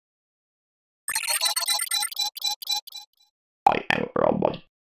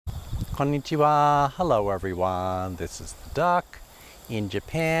Konnichiwa. Hello everyone. This is the Duck in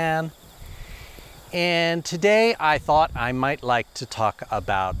Japan. And today I thought I might like to talk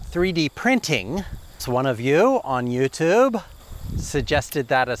about 3D printing. So one of you on YouTube suggested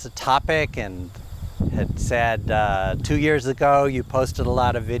that as a topic and had said 2 years ago you posted a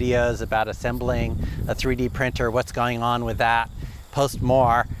lot of videos about assembling a 3D printer. What's going on with that? Post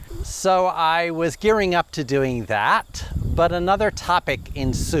more. So I was gearing up to doing that, but another topic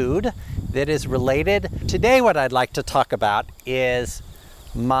ensued that is related. Today what I'd like to talk about is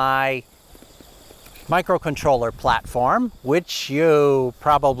my microcontroller platform, which you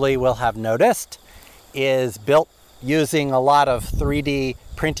probably will have noticed is built using a lot of 3D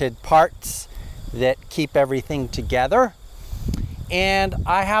printed parts that keep everything together. And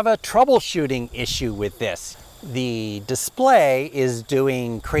I have a troubleshooting issue with this. The display is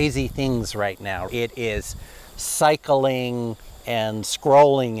doing crazy things right now. It is cycling and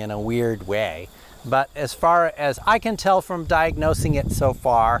scrolling in a weird way. But as far as I can tell from diagnosing it so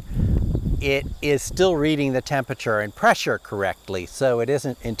far, it is still reading the temperature and pressure correctly, so it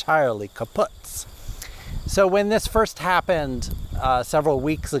isn't entirely kaputz. So when this first happened several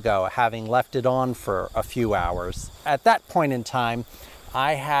weeks ago, having left it on for a few hours, at that point in time,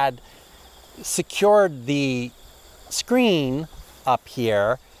 I had secured the screen up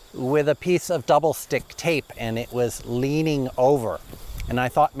here with a piece of double stick tape, and it was leaning over. And I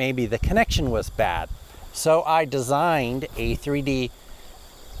thought maybe the connection was bad. So I designed a 3D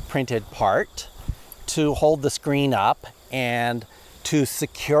printed part to hold the screen up and to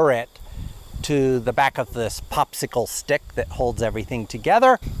secure it to the back of this popsicle stick that holds everything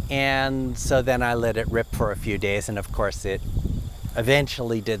together. And so then I let it rip for a few days, and of course it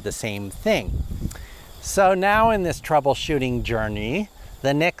eventually did the same thing. So now in this troubleshooting journey,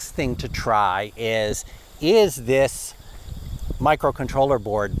 the next thing to try is this microcontroller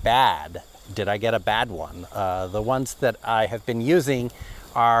board bad? Did I get a bad one? The ones that I have been using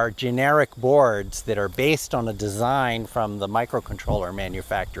are generic boards that are based on a design from the microcontroller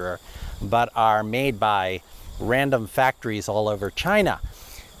manufacturer, but are made by random factories all over China.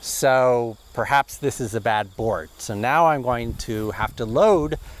 So perhaps this is a bad board. So now I'm going to have to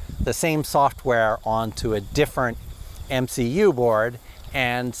load the same software onto a different MCU board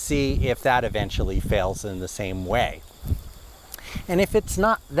and see if that eventually fails in the same way. And if it's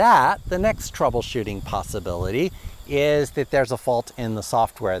not that, the next troubleshooting possibility is that there's a fault in the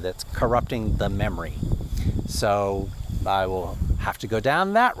software that's corrupting the memory. So I will have to go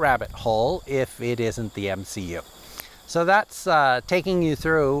down that rabbit hole if it isn't the MCU. So that's taking you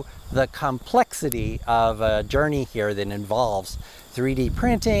through the complexity of a journey here that involves 3D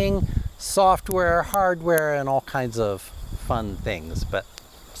printing, software, hardware, and all kinds of fun things. But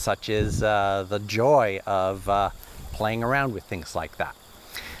such is the joy of playing around with things like that.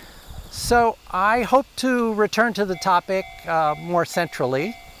 So I hope to return to the topic more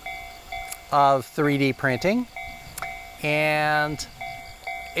centrally of 3D printing. And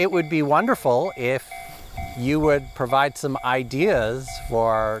it would be wonderful if you would provide some ideas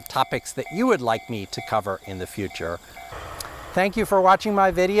for topics that you would like me to cover in the future. Thank you for watching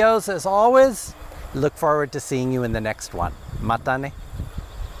my videos. As always, look forward to seeing you in the next one. Mata ne.